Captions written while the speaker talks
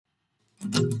You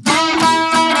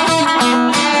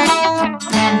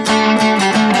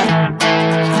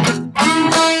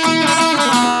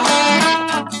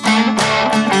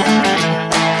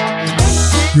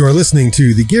are listening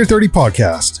to the Gear 30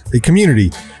 podcast, a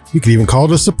community, you could even call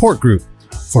it a support group,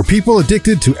 for people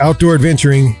addicted to outdoor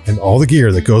adventuring and all the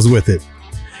gear that goes with it.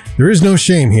 There is no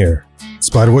shame here. In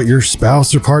spite of what your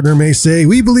spouse or partner may say,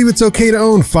 we believe it's okay to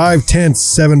own 5 tents,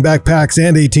 7 backpacks,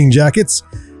 and 18 jackets.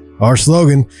 Our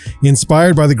slogan,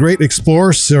 inspired by the great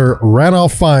explorer Sir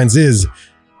Ranulph Fiennes, is,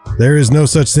 there is no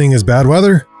such thing as bad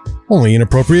weather, only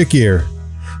inappropriate gear.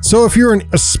 So if you're an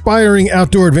aspiring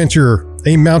outdoor adventurer,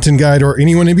 a mountain guide, or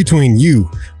anyone in between,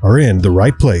 you are in the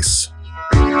right place.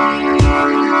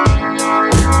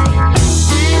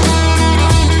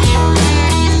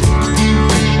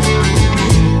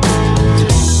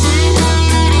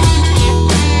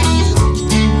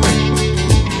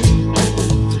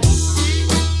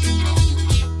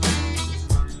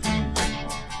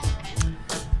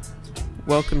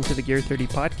 Welcome to the Gear 30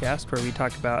 podcast, where we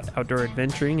talk about outdoor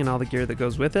adventuring and all the gear that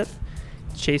goes with it.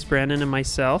 Chase, Brandon, and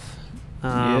myself.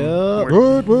 We're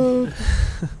going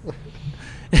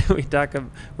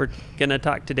to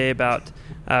talk today about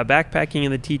backpacking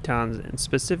in the Tetons, and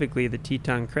specifically the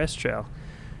Teton Crest Trail.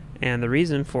 And the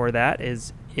reason for that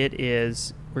is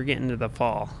we're getting to the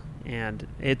fall, and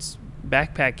it's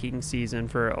backpacking season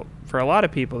for a lot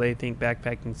of people. They think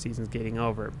backpacking season's getting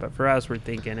over, but for us, we're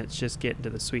thinking it's just getting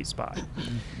to the sweet spot.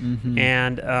 Mm-hmm.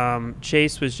 And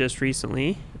Chase was just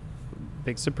recently,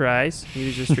 big surprise, he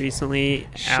was just recently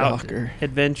out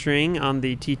adventuring on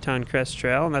the Teton Crest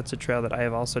Trail, and that's a trail that I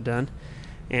have also done.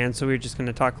 And so we're just going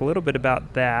to talk a little bit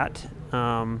about that,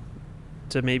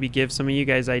 to maybe give some of you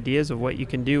guys ideas of what you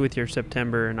can do with your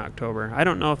September and October. I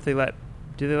don't know if they let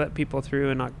people through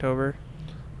in October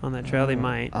on that trail. They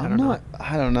might. I don't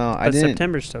know. But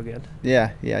September's still good.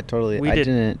 Yeah, totally. I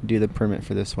didn't do the permit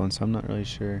for this one, so I'm not really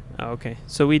sure. Oh, okay.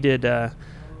 So we did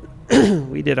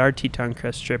we did our Teton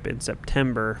Crest trip in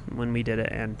September when we did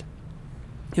it, and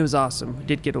it was awesome. We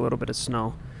did get a little bit of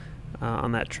snow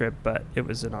on that trip, but it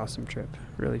was an awesome trip.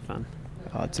 Really fun.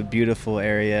 Oh, it's a beautiful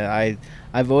area.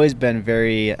 I've always been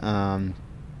very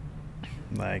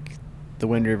the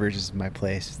Wind Rivers is my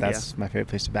place. That's my favorite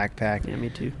place to backpack. Yeah,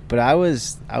 me too. But I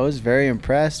was very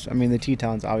impressed. I mean, the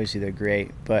Tetons, obviously they're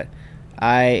great, but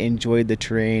I enjoyed the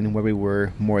terrain where we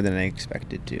were more than I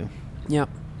expected to. Yeah,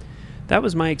 that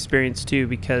was my experience too,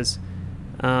 because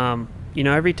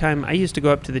every time I used to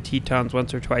go up to the Tetons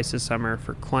once or twice a summer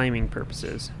for climbing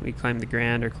purposes. We climb the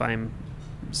Grand or climb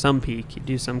some peak,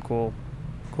 do some cool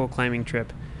climbing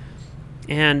trip.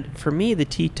 And for me, the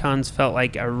Tetons felt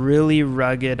like a really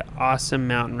rugged, awesome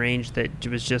mountain range that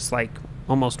was just like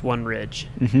almost one ridge,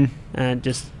 and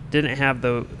just didn't have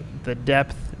the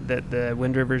depth that the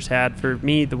Wind Rivers had. For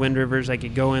me, the Wind Rivers, I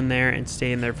could go in there and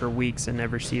stay in there for weeks and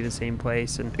never see the same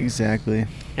place. And exactly.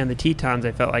 And the Tetons,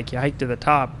 I felt like you hike to the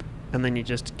top and then you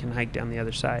just can hike down the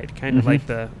other side, kind of like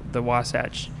the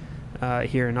Wasatch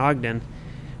here in Ogden.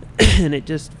 And it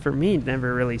just, for me,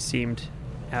 never really seemed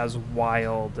as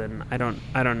wild, and I don't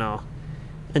know,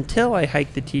 until I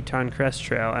hiked the Teton Crest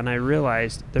Trail and I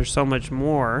realized there's so much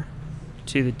more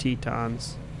to the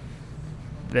Tetons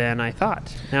than I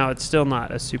thought. Now, it's still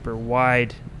not a super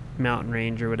wide mountain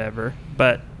range or whatever,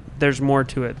 but there's more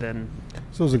to it than.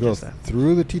 So does it go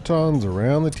through the Tetons,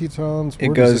 around the Tetons?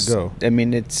 Where does it go? I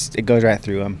mean, it goes right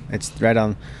through them. It's right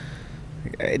on.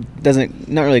 It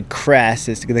not really crest.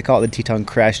 They call it the Teton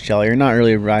Crest Trail. You're not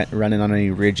really running on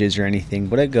any ridges or anything,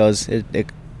 but it goes.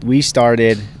 We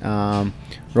started,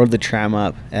 rode the tram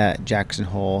up at Jackson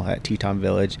Hole at Teton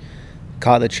Village,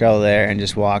 caught the trail there, and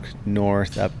just walked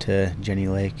north up to Jenny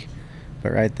Lake.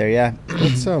 But right there, yeah.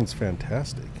 That sounds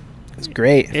fantastic. It's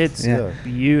great. It's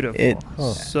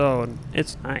beautiful. So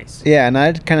it's nice. Yeah, and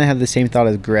I kind of have the same thought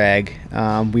as Greg.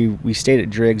 We stayed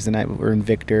at Driggs the night, or in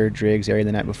Driggs area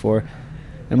the night before.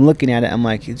 I'm looking at it, I'm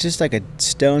like, it's just like a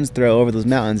stone's throw over those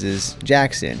mountains is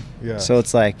Jackson. Yeah. So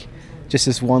it's like just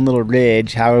this one little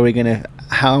ridge. How am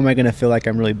I gonna feel like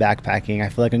I'm really backpacking? I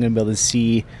feel like I'm gonna be able to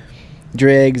see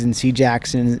Driggs and see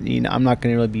Jackson. I'm not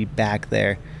gonna really be back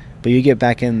there. But you get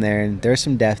back in there, and there's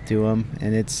some depth to them,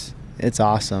 and it's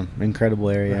awesome. Incredible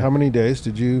area. How many days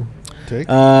did you take?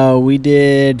 We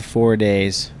did 4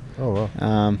 days. Oh,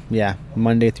 wow. Yeah,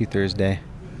 Monday through Thursday.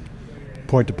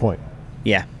 Point to point.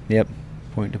 Yeah, yep.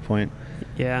 Point to point.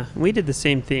 Yeah, we did the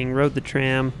same thing, rode the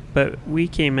tram, but we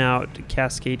came out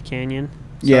Cascade Canyon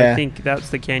So I think that's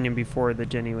the canyon before the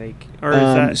Jenny Lake. Or is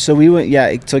that? So we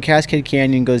went, so Cascade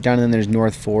Canyon goes down, and then there's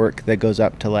North Fork that goes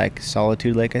up to like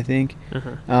Solitude Lake, I think.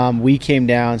 Uh-huh. We came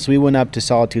down, so we went up to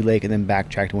Solitude Lake and then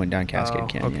backtracked and went down Cascade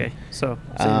Canyon. Okay, so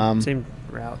same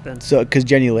route then. So, because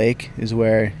Jenny Lake is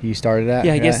where you started at?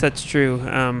 Yeah, I guess that's true.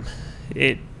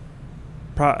 It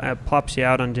plops you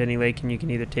out on Jenny Lake, and you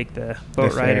can either take the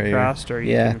boat ride across or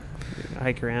you can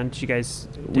hike around. Did you guys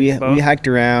we hiked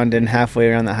around, and halfway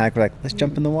around that hike, we're like, let's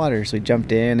jump in the water. So we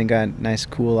jumped in and got a nice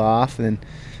cool off, and then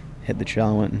hit the trail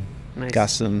and went and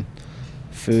got some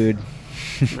food.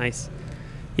 Nice.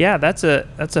 Yeah, that's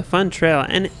a fun trail.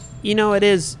 And, it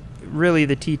is really,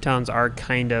 the Tetons are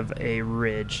kind of a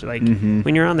ridge. Like,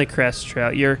 when you're on the Crest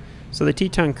Trail, so the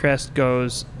Teton Crest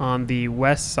goes on the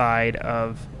west side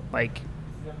of, like,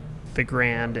 the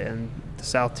Grand and the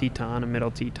South Teton and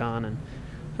Middle Teton,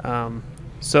 and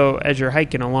so as you're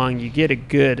hiking along, you get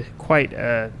quite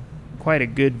a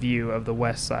good view of the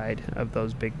west side of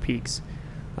those big peaks,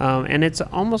 and it's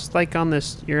almost like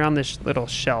you're on this little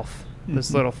shelf,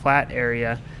 this little flat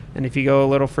area, and if you go a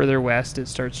little further west, it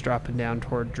starts dropping down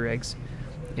toward Driggs,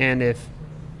 and if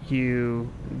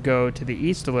you go to the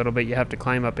east a little bit, you have to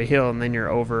climb up a hill, and then you're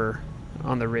over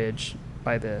on the ridge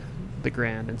by the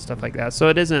Grand and stuff like that. So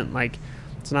it isn't like,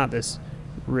 it's not this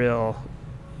real,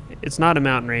 it's not a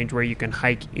mountain range where you can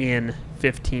hike in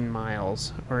 15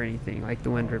 miles or anything like the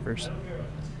Wind Rivers.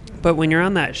 But when you're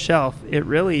on that shelf,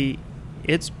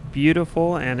 it's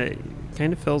beautiful, and it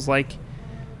kind of feels like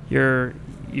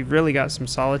you've really got some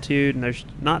solitude, and there's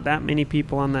not that many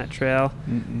people on that trail.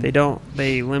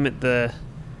 They limit the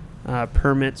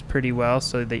permits pretty well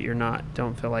so that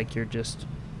don't feel like you're just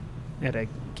at a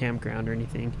campground or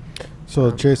anything. So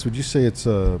Chase, would you say it's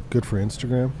good for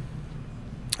Instagram?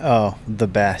 Oh, the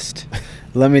best.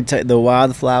 Let me tell you, the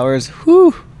wildflowers,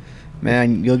 whew,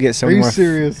 man, you'll get some more. Are you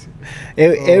serious?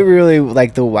 It really,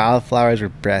 like, the wildflowers were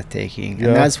breathtaking. Yeah.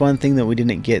 And that's one thing that we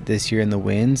didn't get this year in the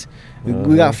winds.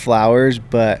 We got flowers,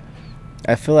 but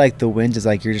I feel like the winds is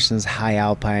like you're just in this high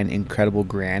alpine, incredible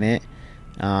granite.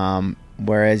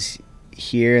 Whereas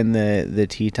here in the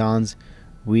Tetons,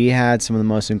 we had some of the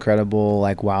most incredible,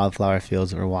 like, wildflower fields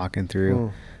that we're walking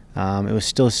through. It was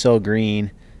still so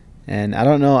green. And I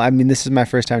don't know, I mean, this is my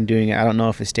first time doing it. I don't know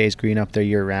if it stays green up there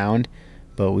year round,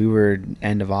 but we were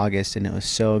end of August, and it was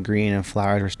so green, and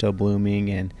flowers were still blooming.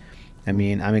 And I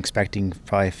mean, I'm expecting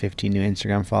probably 15 new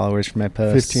Instagram followers for my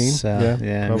posts. 15? So,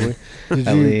 yeah, probably.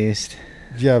 At least.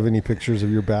 Did you have any pictures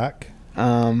of your back?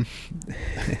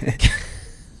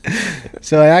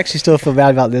 So I actually still feel bad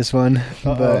about this one.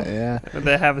 But yeah. Did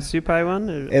they have a Supai one?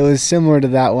 Or? It was similar to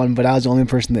that one, but I was the only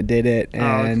person that did it,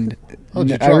 and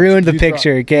I ruined the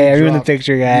picture. I ruined the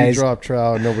picture, guys. You dropped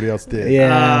trout, and nobody else did.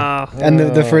 Yeah. And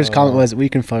the first comment was, "We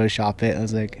can Photoshop it." I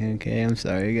was like, "Okay, I'm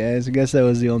sorry, guys. I guess that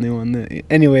was the only one that."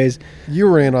 Anyways, you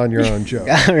ran on your own joke.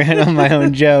 I ran on my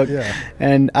own joke,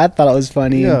 and I thought it was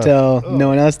funny until no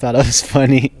one else thought it was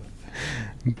funny.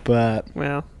 But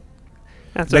well.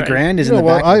 That's the right. Grand is in the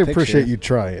back. I of the appreciate picture. you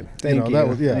trying. Thank you. That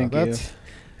was, Thank you.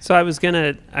 So I was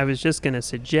just gonna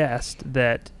suggest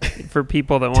that for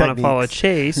people that want to follow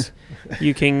Chase,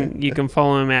 you can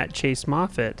follow him at Chase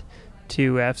Moffitt,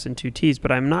 2 F's and 2 T's.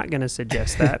 But I'm not gonna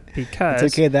suggest that because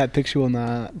it's okay. That picture will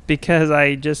not. Because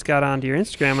I just got onto your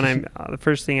Instagram, and the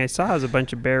first thing I saw was a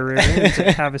bunch of bear rear ends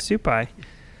that have a Supai.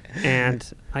 And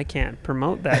I can't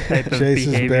promote that type of Chase's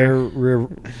behavior.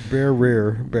 bear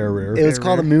rear. It was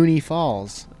called the Mooney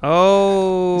Falls.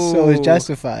 Oh. So it's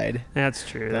justified. That's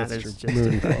true. That's that true. is justified.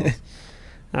 Mooney Falls.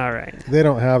 All right. They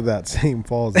don't have that same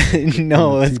falls.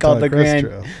 No, it's called the Grand.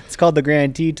 Trail. It's called the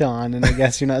Grand Teton, and I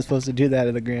guess you're not supposed to do that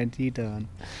at the Grand Teton.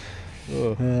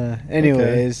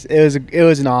 Anyways, okay. It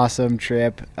was an awesome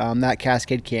trip. That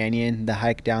Cascade Canyon, the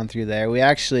hike down through there. We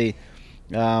actually.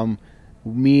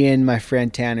 Me and my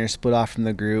friend Tanner split off from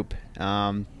the group.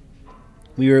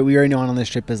 We were known on this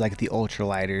trip as like the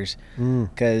ultralighters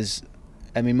because,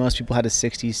 I mean, most people had a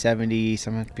 60, 70,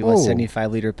 some people had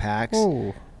 75 liter packs.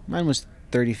 Mine was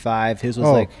 35. His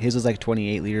was like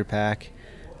 28 liter pack.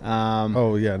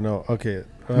 Okay.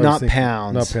 Not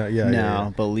pounds.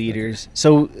 But liters.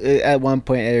 So at one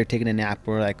point they were taking a nap.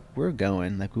 We're like, we're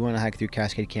going. Like, we want to hike through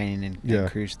Cascade Canyon and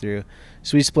cruise through.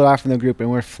 So we split off from the group and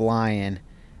we're flying.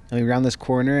 And we round this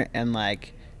corner, and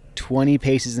like 20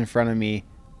 paces in front of me,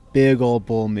 big old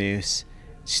bull moose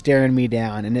staring me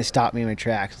down, and it stopped me in my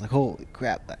tracks. I was like, holy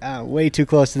crap, way too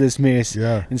close to this moose.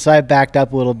 Yeah. And so I backed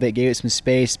up a little bit, gave it some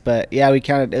space, but yeah, we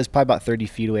counted. It was probably about 30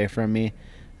 feet away from me,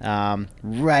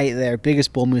 right there,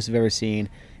 biggest bull moose I've ever seen.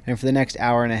 And for the next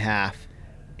hour and a half,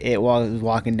 it while it was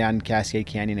walking down Cascade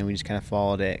Canyon, and we just kind of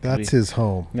followed it. That's his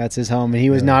home. That's his home, and he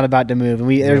was not about to move. And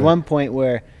there's one point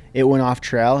where it went off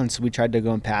trail, and so we tried to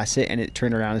go and pass it, and it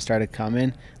turned around and started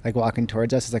coming, like walking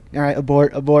towards us. It's like, all right,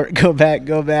 abort, go back.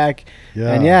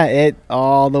 Yeah. And it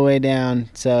all the way down.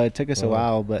 So it took us a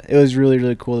while, but it was really,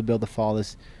 really cool to be able to follow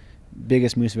this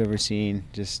biggest moose I've ever seen,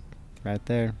 just right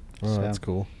there. Oh, so, that's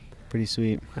cool. Pretty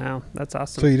sweet. Wow, that's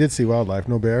awesome. So you did see wildlife,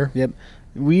 no bear? Yep.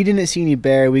 We didn't see any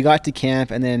bear. We got to camp,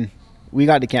 and then we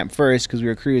got to camp first because we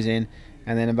were cruising.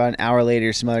 And then about an hour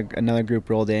later, another group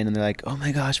rolled in, and they're like, "Oh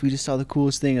my gosh, we just saw the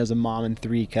coolest thing! It was a mom and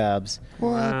 3 cubs."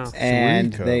 What? Wow.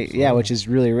 And 3 cubs, which is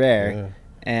really rare. Yeah.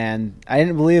 And I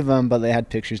didn't believe them, but they had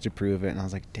pictures to prove it. And I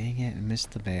was like, "Dang it, I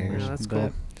missed the bears." Yeah, that's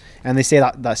cool. And they say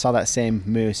that saw that same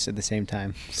moose at the same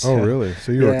time. So, Oh, really?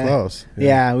 So you were close.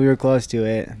 Yeah, we were close to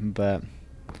it, but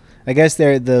I guess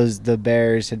the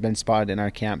bears had been spotted in our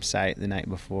campsite the night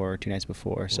before, 2 nights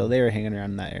before, so they were hanging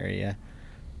around in that area.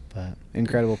 But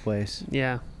incredible place.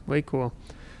 Yeah, way cool.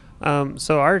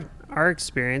 So our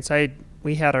experience,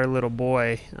 we had our little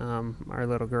boy. Our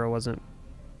little girl wasn't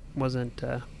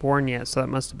born yet, so that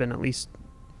must have been at least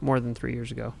more than 3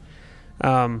 years ago.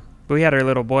 But we had our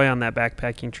little boy on that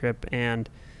backpacking trip, and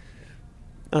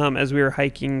as we were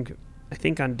hiking, I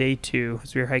think on day 2,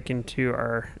 as we were hiking to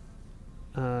our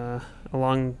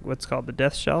along what's called the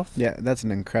Death Shelf. Yeah, that's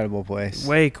an incredible place.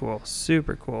 Way cool,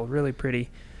 super cool, really pretty.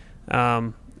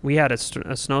 We had a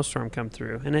snowstorm come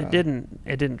through, and it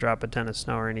didn't drop a ton of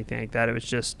snow or anything like that. It was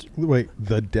just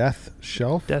the Death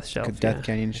Shelf? Death Shelf, Death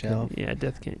Canyon Shelf. Yeah,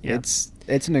 Death Canyon. Yeah.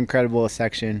 It's an incredible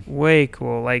section. Way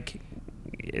cool. Like,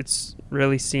 it's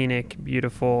really scenic,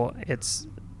 beautiful. It's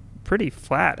pretty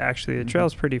flat, actually. The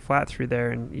trail's pretty flat through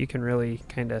there, and you can really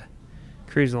kind of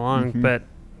cruise along, but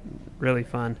really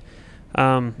fun.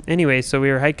 Anyway, so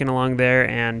we were hiking along there,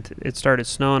 and it started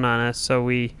snowing on us, so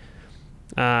we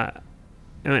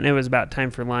and it was about time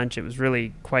for lunch. It was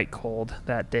really quite cold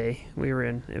that day.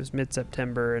 It was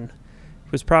mid-September, and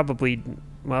it was probably,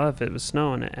 well, if it was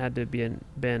snowing, it had to been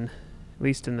at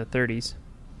least in the 30s.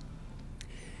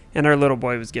 And our little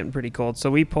boy was getting pretty cold,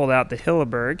 so we pulled out the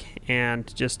Hilleberg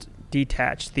and just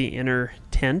detached the inner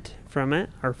tent from it,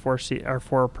 our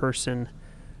 4-person,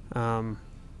 the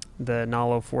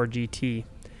Nalo 4 GT.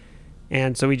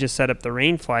 And so we just set up the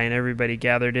Rainfly, and everybody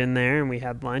gathered in there, and we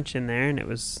had lunch in there, and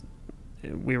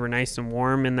we were nice and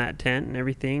warm in that tent and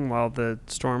everything while the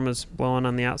storm was blowing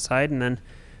on the outside. And then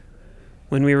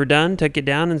when we were done, took it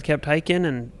down and kept hiking,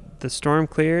 and the storm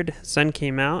cleared, sun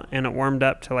came out, and it warmed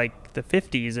up to like the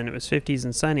 50s, and it was 50s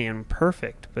and sunny and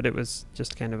perfect. But it was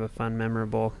just kind of a fun,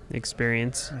 memorable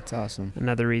experience. That's awesome.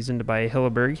 Another reason to buy a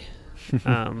Hilleberg.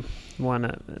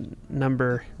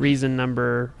 Reason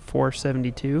number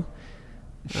 472.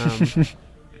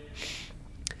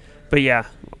 But yeah,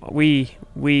 we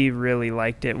really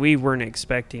liked it.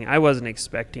 I wasn't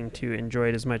expecting to enjoy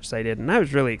it as much as I did, and I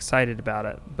was really excited about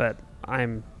it, but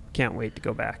can't wait to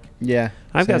go back. Yeah.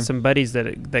 I've got some buddies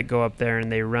that go up there,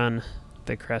 and they run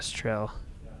the Crest Trail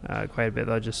quite a bit.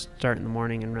 They'll just start in the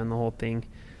morning and run the whole thing,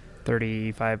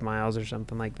 35 miles or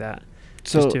something like that.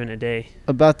 So just doing a day.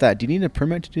 About that, do you need a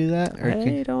permit to do that?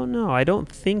 I don't know. I don't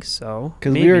think so.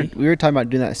 Because we were talking about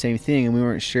doing that same thing, and we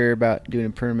weren't sure about doing a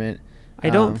permit. I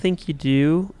don't think you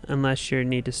do unless you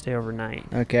need to stay overnight.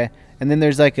 Okay. And then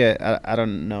there's like I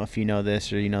don't know if you know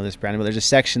this or you know this, Brandon, but there's a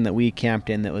section that we camped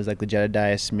in that was like the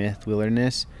Jedediah Smith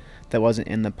Wilderness that wasn't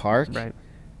in the park. Right.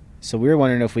 So we were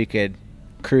wondering if we could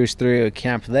cruise through a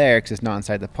camp there because it's not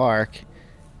inside the park,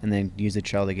 and then use the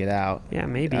trail to get out. Yeah,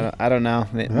 maybe. I don't know.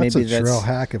 That's a trail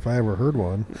hack if I ever heard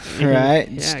one. Right?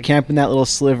 Yeah. Just camp in that little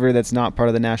sliver that's not part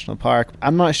of the national park.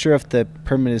 I'm not sure if the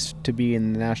permit is to be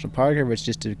in the national park or if it's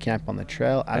just to camp on the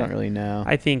trail. I don't really know.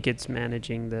 I think it's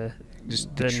managing the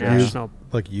trail. national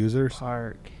like users?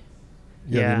 park.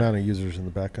 Yeah, the amount of users in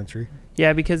the backcountry.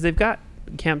 Yeah, because they've got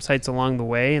campsites along the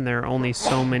way, and there are only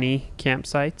so many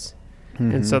campsites.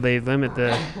 And so they limit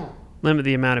the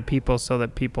amount of people so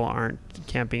that people aren't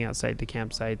camping outside the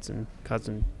campsites and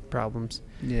causing problems.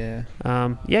 Yeah.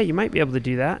 You might be able to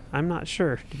do that. I'm not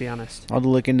sure, to be honest. I'll have to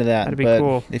look into that. That'd be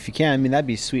cool. If you can, I mean, that'd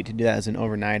be sweet to do that as an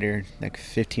overnighter, like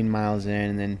 15 miles in,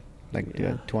 and then do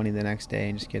it 20 the next day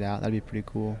and just get out. That'd be pretty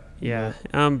cool. Yeah.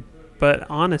 But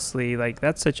honestly, like,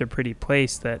 that's such a pretty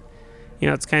place that,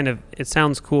 it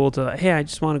sounds cool to, hey, I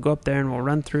just want to go up there and we'll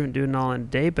run through and do it all in a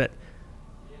day, but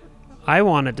I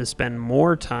wanted to spend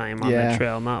more time on the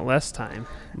trail, not less time.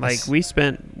 Like,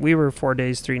 we were 4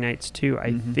 days, 3 nights too,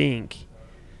 I think.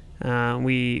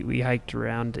 We hiked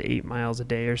around 8 miles a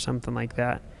day or something like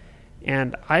that.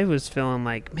 And I was feeling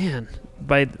like, man,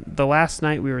 by the last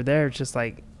night we were there, it's just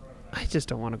like, I just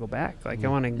don't want to go back. Like I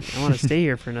want to stay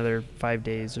here for another 5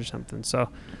 days or something. So,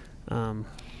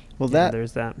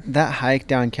 there's that. That hike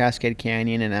down Cascade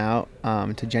Canyon and out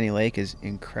to Jenny Lake is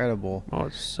incredible. Oh,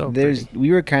 it's so pretty.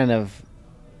 We were kind of,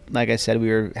 like I said, we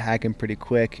were hiking pretty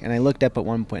quick, and I looked up at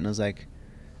one point and I was like,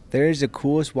 there's the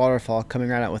coolest waterfall coming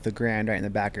right out with the Grand right in the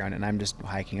background, and I'm just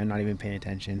hiking. I'm not even paying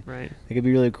attention. Right. It could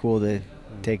be really cool to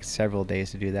take several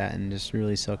days to do that and just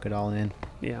really soak it all in.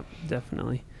 Yeah,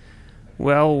 definitely.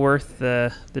 Well worth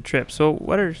the trip. So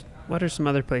what are some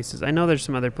other places? I know there's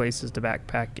some other places to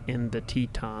backpack in the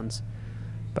Tetons,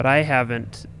 but I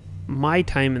haven't. My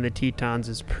time in the Tetons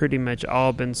has pretty much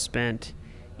all been spent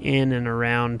in and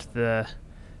around the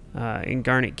in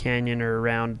Garnet Canyon or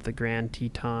around the Grand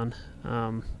Teton,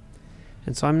 and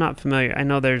so I'm not familiar. I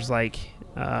know there's like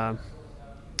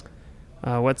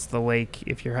what's the lake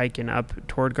if you're hiking up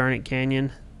toward Garnet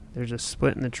Canyon? There's a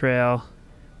split in the trail.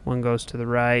 One goes to the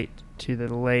right to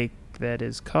the lake that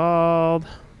is called...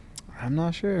 I'm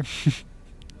not sure.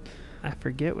 I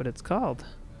forget what it's called.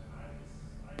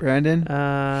 Brandon?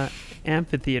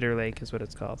 Amphitheater Lake is what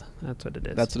it's called. That's what it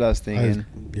is. That's what I was thinking.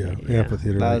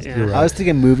 Amphitheater Lake. Yeah. Right. I was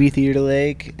thinking Movie Theater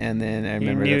Lake, and then I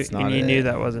remember that's not it. And you knew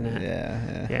that wasn't it.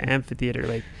 Yeah, Amphitheater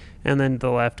Lake. And then the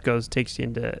left takes you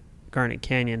into Garnet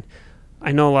Canyon.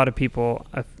 I know a lot of people,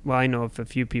 I know of a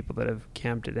few people that have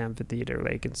camped at Amphitheater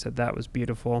Lake and said that was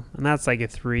beautiful. And that's like a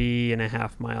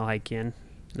 3.5 mile hike in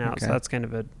and out. Okay. So that's kind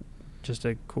of just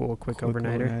a cool, quick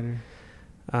overnighter.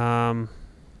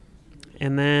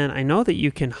 And then I know that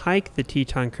you can hike the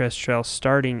Teton Crest Trail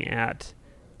starting at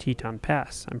Teton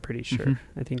Pass, I'm pretty sure.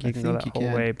 Mm-hmm. I think you can go that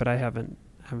whole way, but I haven't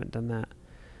done that.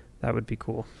 That would be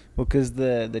cool. Well, because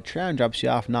the tram drops you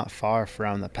off not far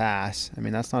from the pass. I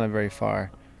mean, that's not a very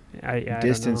far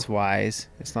distance-wise.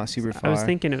 It's not super far. I was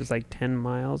thinking it was like 10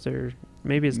 miles, or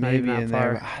maybe it's not even that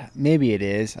far. There. Maybe it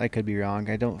is. I could be wrong.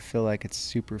 I don't feel like it's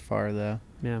super far, though.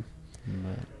 Yeah.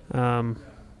 But.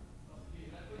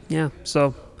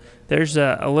 So there's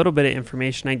a little bit of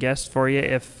information, I guess, for you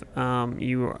if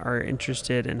you are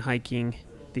interested in hiking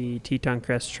the Teton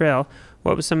Crest Trail.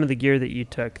 What was some of the gear that you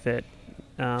took that,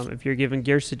 if you're giving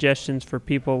gear suggestions for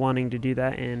people wanting to do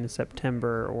that in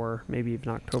September or maybe even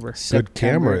October? Good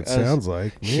camera, it sounds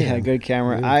like. Man. Yeah, good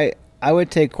camera. Yeah. I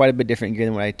would take quite a bit different gear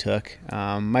than what I took.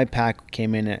 My pack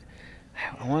came in at,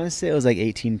 I want to say it was like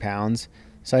 18 pounds.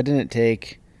 So I didn't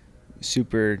take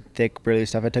super thick, burly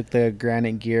stuff. I took the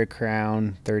Granite Gear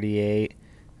Crown 38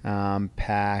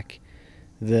 pack,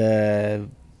 the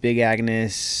Big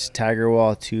Agnes Tiger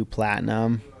Wall 2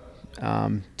 Platinum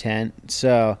tent.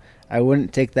 So I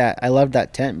wouldn't take that. I love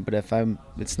that tent, but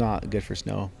it's not good for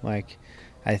snow. Like,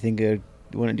 I think it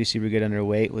wouldn't do super good under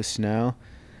weight with snow.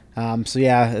 So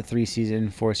yeah, a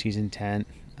 3-season, 4-season tent.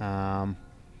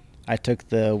 I took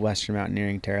the Western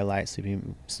Mountaineering Terralite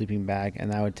sleeping bag,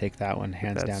 and I would take that one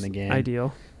hands down again.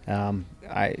 Ideal.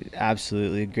 I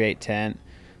absolutely great tent.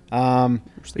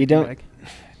 You don't. Bag.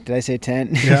 Did I say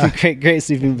tent? Yeah. great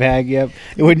sleeping bag. Yep.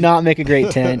 It would not make a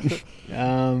great tent.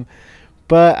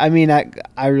 But I mean,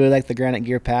 I really like the Granite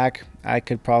Gear pack. I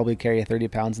could probably carry 30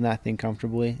 pounds in that thing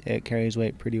comfortably. It carries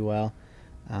weight pretty well.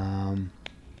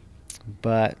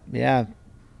 But yeah,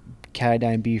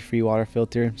 Catadine B free water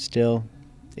filter still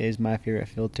is my favorite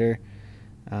filter.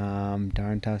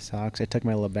 Darn tough socks. I took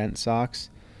my Labent socks.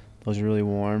 Those are really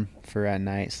warm for at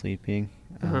night sleeping.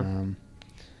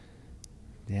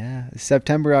 Yeah,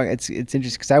 September. It's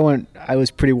interesting because I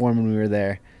was pretty warm when we were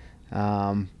there,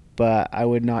 but I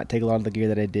would not take a lot of the gear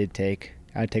that I did take.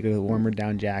 I'd take a warmer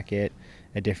down jacket,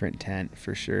 a different tent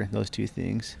for sure. Those two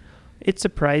things. It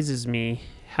surprises me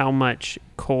how much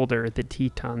colder the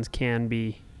Tetons can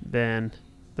be than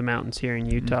the mountains here in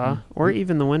Utah, or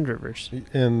even the Wind Rivers.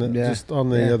 And just on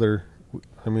the other,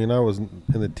 I mean, I was in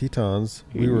the Tetons.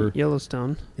 We were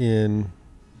Yellowstone in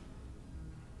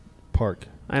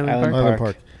Island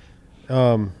Park.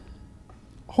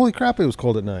 Holy crap! It was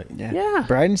cold at night. Yeah.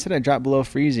 Bryden said it dropped below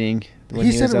freezing.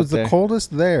 He said it was the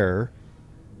coldest there,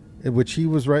 which he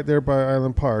was right there by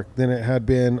Island Park, than it had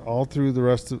been all through the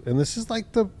rest of. And this is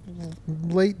like the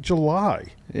late July.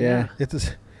 Yeah.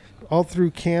 It's all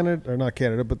through Canada, or not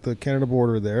Canada, but the Canada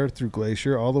border there, through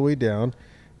Glacier, all the way down. And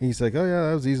he's like, oh, yeah,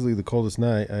 that was easily the coldest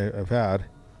night I've had.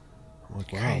 I'm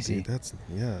like, wow, crazy. Dude, that's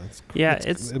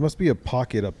it must be a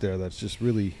pocket up there that's just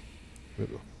really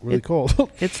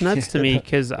cold. It's nuts to me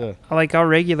because I'll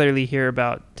regularly hear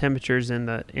about temperatures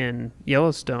in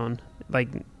Yellowstone, like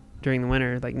during the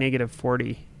winter, like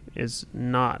 -40 is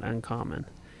not uncommon.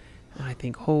 And I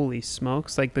think, holy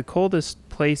smokes, like the coldest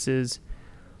places,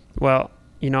 well,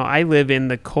 I live in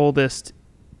the coldest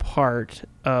part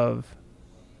of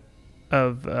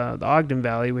the Ogden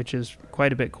Valley, which is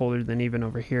quite a bit colder than even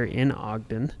over here in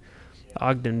Ogden. The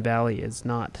Ogden Valley is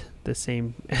not the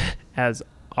same as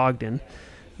Ogden.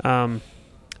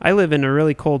 I live in a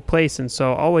really cold place, and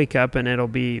so I'll wake up and it'll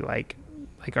be like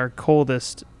our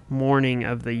coldest morning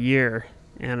of the year,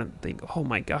 and I think, oh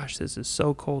my gosh, this is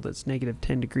so cold. It's negative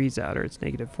 10 degrees out, or it's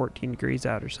negative 14 degrees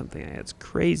out, or something. It's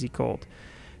crazy cold.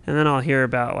 And then I'll hear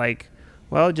about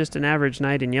just an average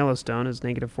night in Yellowstone is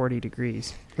negative 40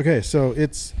 degrees. Okay, so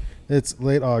it's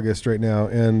late August right now,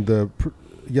 and the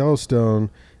Yellowstone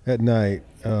at night,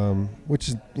 which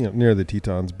is near the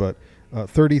Tetons, but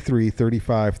 33,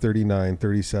 35, 39,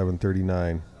 37,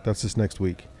 39. That's this next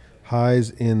week.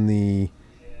 Highs in the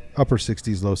upper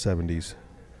 60s, low 70s.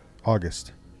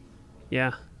 August.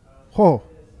 Yeah. Whoa.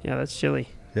 Yeah, that's chilly.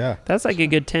 Yeah. That's like a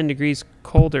good 10 degrees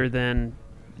colder than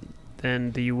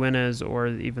the Uintas or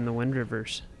even the Wind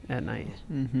Rivers at night.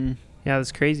 Mm-hmm. Yeah,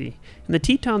 that's crazy. And the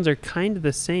Tetons are kind of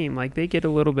the same. Like, they get a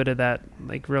little bit of that,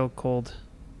 like, real cold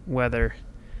weather.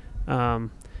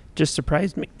 Just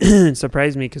surprised me.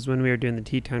 Surprised me because when we were doing the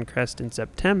Teton Crest in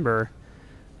September,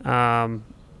 I'm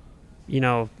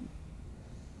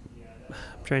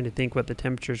trying to think what the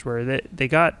temperatures were. They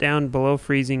got down below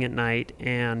freezing at night,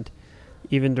 and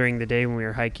even during the day when we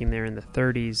were hiking there in the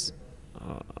 30s,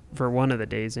 for one of the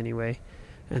days anyway.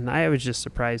 And I was just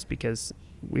surprised because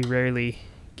we rarely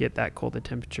get that cold a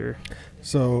temperature.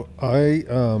 So I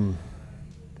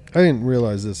didn't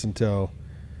realize this until,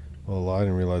 I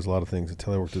didn't realize a lot of things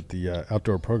until I worked at the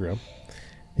outdoor program,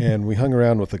 and we hung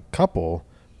around with a couple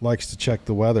likes to check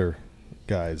the weather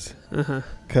guys,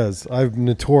 because I'm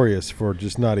notorious for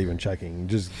just not even checking. You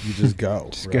just go.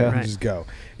 Right. Just go.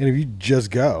 And if you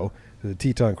just go to the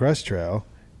Teton Crest Trail,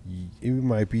 you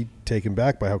might be taken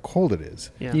back by how cold it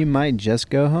is. Yeah. You might just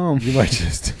go home. You might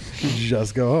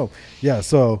just go home. Yeah.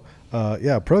 So,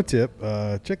 pro tip,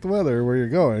 check the weather where you're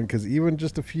going, because even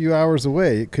just a few hours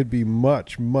away, it could be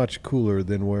much, much cooler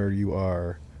than where you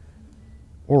are,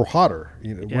 or hotter,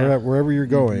 wherever you're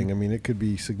going. Mm-hmm. I mean, it could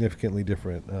be significantly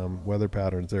different. Weather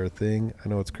patterns, they're a thing. I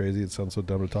know it's crazy. It sounds so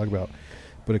dumb to talk about,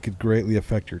 but it could greatly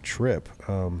affect your trip.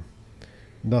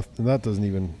 That doesn't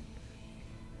even,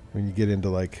 when you get into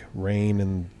like rain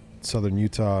in southern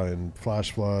Utah and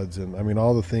flash floods, and I mean,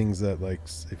 all the things that, like,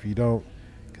 if you don't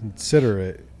consider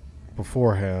it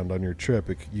beforehand on your trip,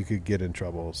 you could get in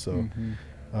trouble. So,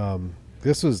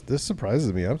 this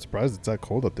surprises me. I'm surprised it's that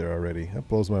cold up there already. That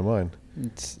blows my mind.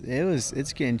 It's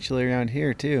getting chilly around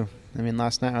here too. I mean,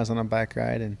 last night I was on a bike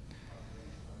ride, and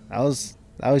I was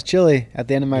chilly at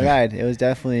the end of my ride. It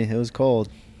was cold.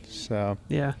 So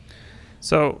yeah.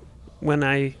 So when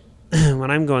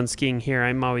I'm going skiing here,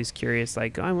 I'm always curious,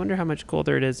 like, I wonder how much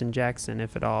colder it is in Jackson,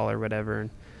 if at all, or whatever.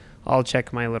 And I'll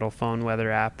check my little phone weather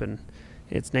app, and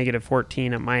it's negative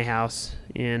 14 at my house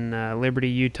in Liberty,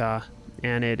 Utah,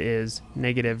 and it is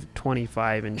negative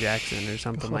 25 in Jackson or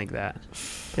something like that.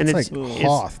 And it's like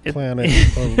Hoth planet,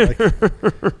 like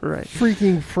right,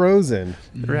 freaking frozen.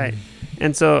 Right.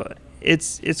 And so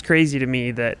it's crazy to me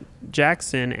that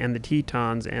Jackson and the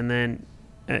Tetons and then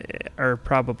are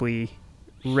probably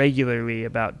regularly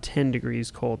about 10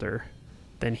 degrees colder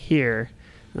than here.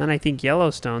 And then I think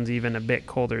Yellowstone's even a bit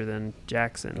colder than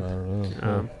Jackson. I don't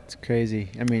know. It's crazy.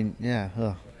 I mean, yeah,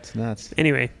 it's nuts.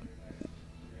 Anyway,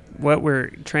 what we're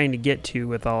trying to get to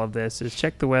with all of this is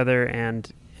check the weather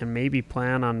and maybe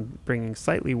plan on bringing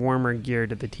slightly warmer gear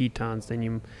to the Tetons than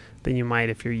you might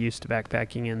if you're used to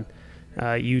backpacking in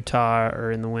Utah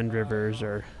or in the Wind Rivers.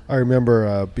 Or I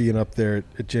remember being up there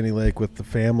at Jenny Lake with the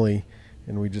family,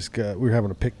 and we were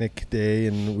having a picnic day,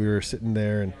 and we were sitting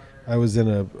there, and I was in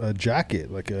a jacket,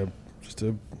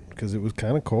 because it was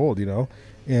kind of cold,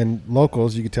 and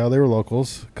locals, you could tell they were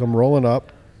locals, come rolling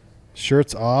up,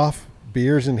 shirts off,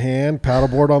 beers in hand,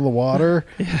 paddleboard on the water.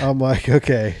 Yeah. I'm like,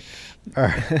 okay, all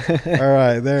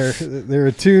right, they're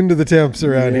attuned to the temps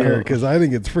around here, because I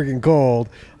think it's freaking cold.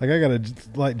 Like, I got a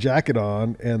light jacket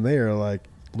on, and they are like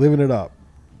living it up.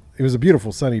 It was a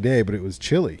beautiful sunny day, but it was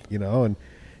chilly, and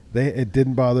it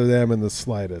didn't bother them in the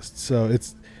slightest. So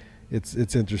it's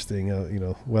interesting,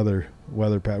 weather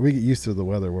pattern. We get used to the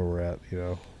weather where we're at,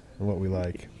 and what we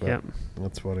like. But yep.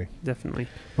 That's funny. Definitely.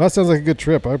 Well, that sounds like a good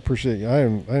trip. I appreciate you. I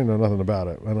didn't know nothing about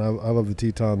it, and I love the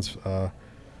Tetons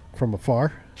from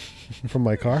afar, from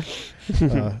my car.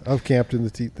 I've camped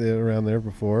in around there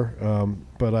before,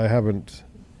 but I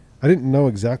didn't know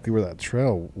exactly where that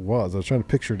trail was. I was trying to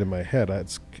picture it in my head.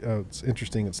 It's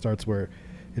interesting. It starts where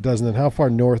it does, and then how far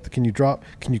north can you drop?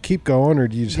 Can you keep going, or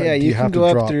do you just you have can go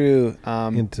to drop up through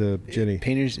into Jenny?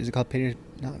 Painters, is it called Painters?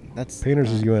 No, that's Painters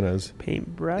is Uintas.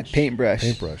 Paintbrush. Paintbrush.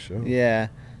 Paintbrush. Oh. Yeah.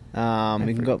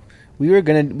 We can go.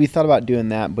 We thought about doing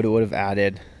that, but it would have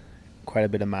added quite a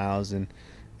bit of miles, and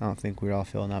I don't think we're all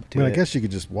filling up to I mean, it. I guess you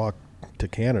could just walk to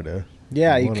Canada.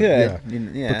 Yeah, you could.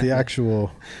 Yeah. But the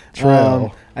actual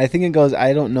trail. I think it goes.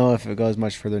 I don't know if it goes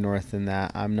much further north than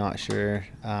that. I'm not sure.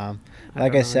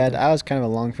 Like I said, I was kind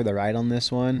of along for the ride on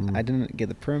this one. I didn't get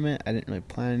the permit. I didn't really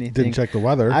plan anything. Didn't check the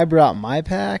weather. I brought my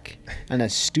pack and a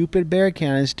stupid bear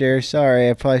canister. Sorry,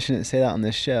 I probably shouldn't say that on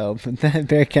this show, but that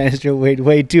bear canister weighed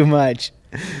way too much.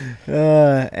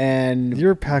 And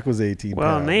your pack was 18 Well,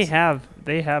 pounds. and they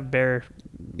have bear,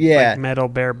 like metal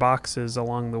bear boxes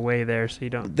along the way there, so you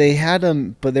don't. They had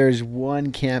them, but there's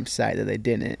one campsite that they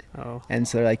didn't. Oh. And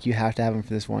so they're like, you have to have them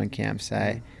for this one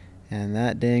campsite. And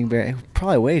that dang bear, it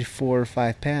probably weighed 4 or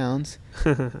 5 pounds.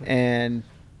 And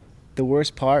the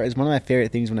worst part is, one of my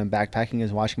favorite things when I'm backpacking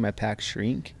is watching my pack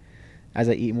shrink as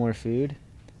I eat more food.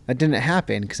 That didn't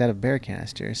happen because I had a bear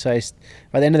canister. So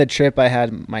by the end of the trip, I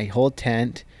had my whole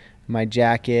tent, my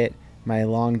jacket, my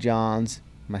long johns,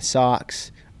 my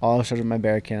socks, all shoved in my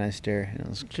bear canister. And it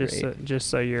was great. Just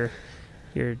so your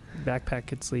backpack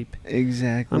could sleep.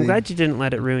 Exactly. I'm glad you didn't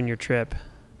let it ruin your trip.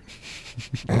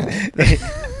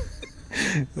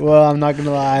 Well, I'm not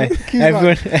gonna lie.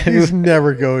 He's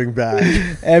never going back.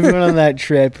 Everyone on that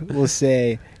trip will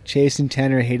say Chase and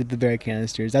Tanner hated the bear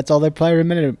canisters. That's all they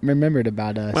probably remembered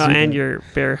about us. Well, and your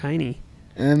bear hiney.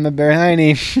 And my bear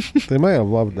hiney. They might have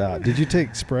loved that. Did you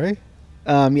take spray?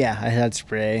 Yeah, I had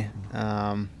spray.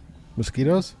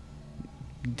 Mosquitoes?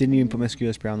 Didn't even put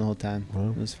mosquito spray on the whole time.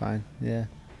 Well. It was fine. Yeah.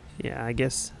 Yeah, I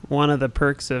guess one of the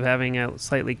perks of having a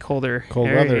slightly cold weather.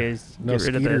 area is No get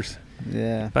rid of skeeters.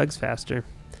 Yeah. bugs faster.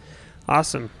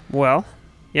 Awesome. Well,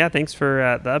 yeah, thanks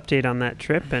for the update on that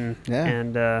trip, and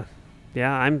I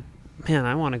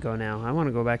want to go now. I want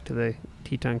to go back to the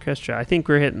Teton Crest Trail. I think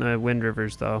we're hitting the Wind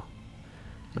Rivers though,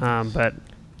 but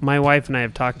my wife and I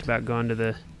have talked about going to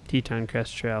the Teton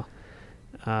Crest Trail,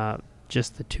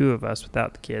 just the two of us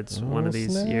without the kids, one of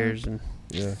these years, and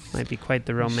might be quite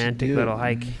the romantic little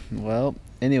hike. Well,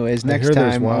 anyways, I next hear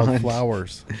time there's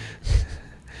wildflowers.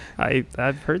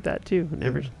 I've heard that too.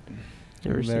 Never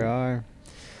there seen are.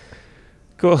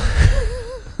 Cool.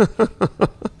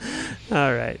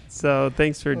 All right. So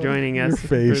thanks for joining us.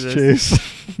 Your face, for this.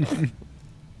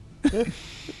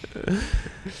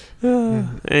 Chase.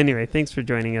 Anyway, thanks for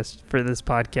joining us for this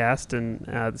podcast and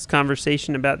this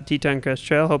conversation about the Teton Crest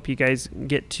Trail. Hope you guys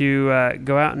get to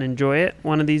go out and enjoy it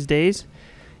one of these days.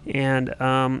 And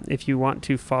if you want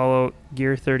to follow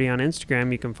Gear30 on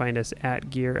Instagram, you can find us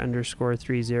at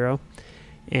gear_30.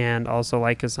 And also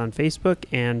like us on Facebook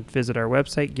and visit our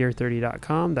website,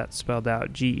 gear30.com. That's spelled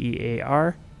out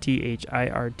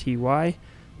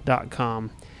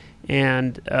GEARTHIRTY.com.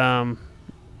 And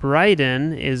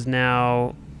Bryden is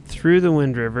now through the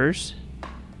Wind Rivers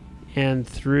and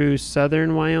through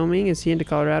southern Wyoming. Is he into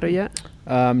Colorado yet?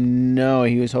 No,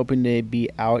 he was hoping to be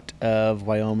out of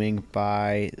Wyoming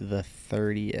by the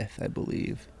 30th, I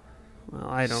believe. Well,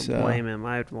 I don't blame him.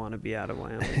 I'd want to be out of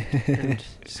Wyoming. I'm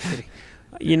just kidding.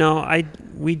 You know,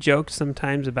 we joked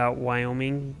sometimes about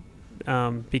Wyoming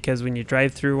because when you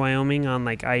drive through Wyoming on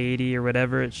like I-80 or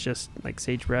whatever, it's just like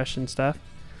sagebrush and stuff.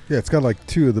 Yeah, it's got like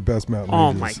two of the best mountain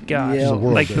Oh ranges my gosh! Yeah.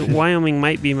 Like Wyoming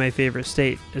might be my favorite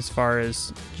state as far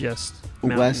as just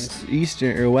mountains.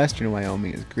 Western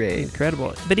Wyoming is great.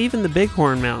 Incredible. But even the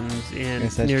Bighorn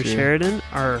Mountains near true. Sheridan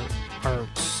are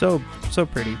so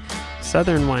pretty.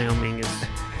 Southern Wyoming is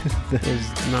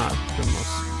not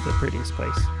the prettiest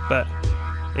place. But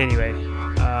anyway,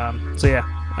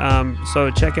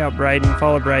 so check out Bryden.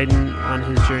 Follow Bryden on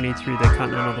his journey through the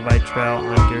Continental Divide Trail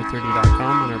on gear30.com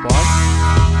on our blog.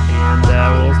 And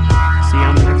we'll see you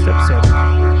on the next episode.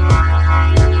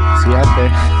 See you out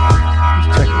there.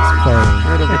 Check this phone.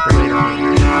 Right over at the later.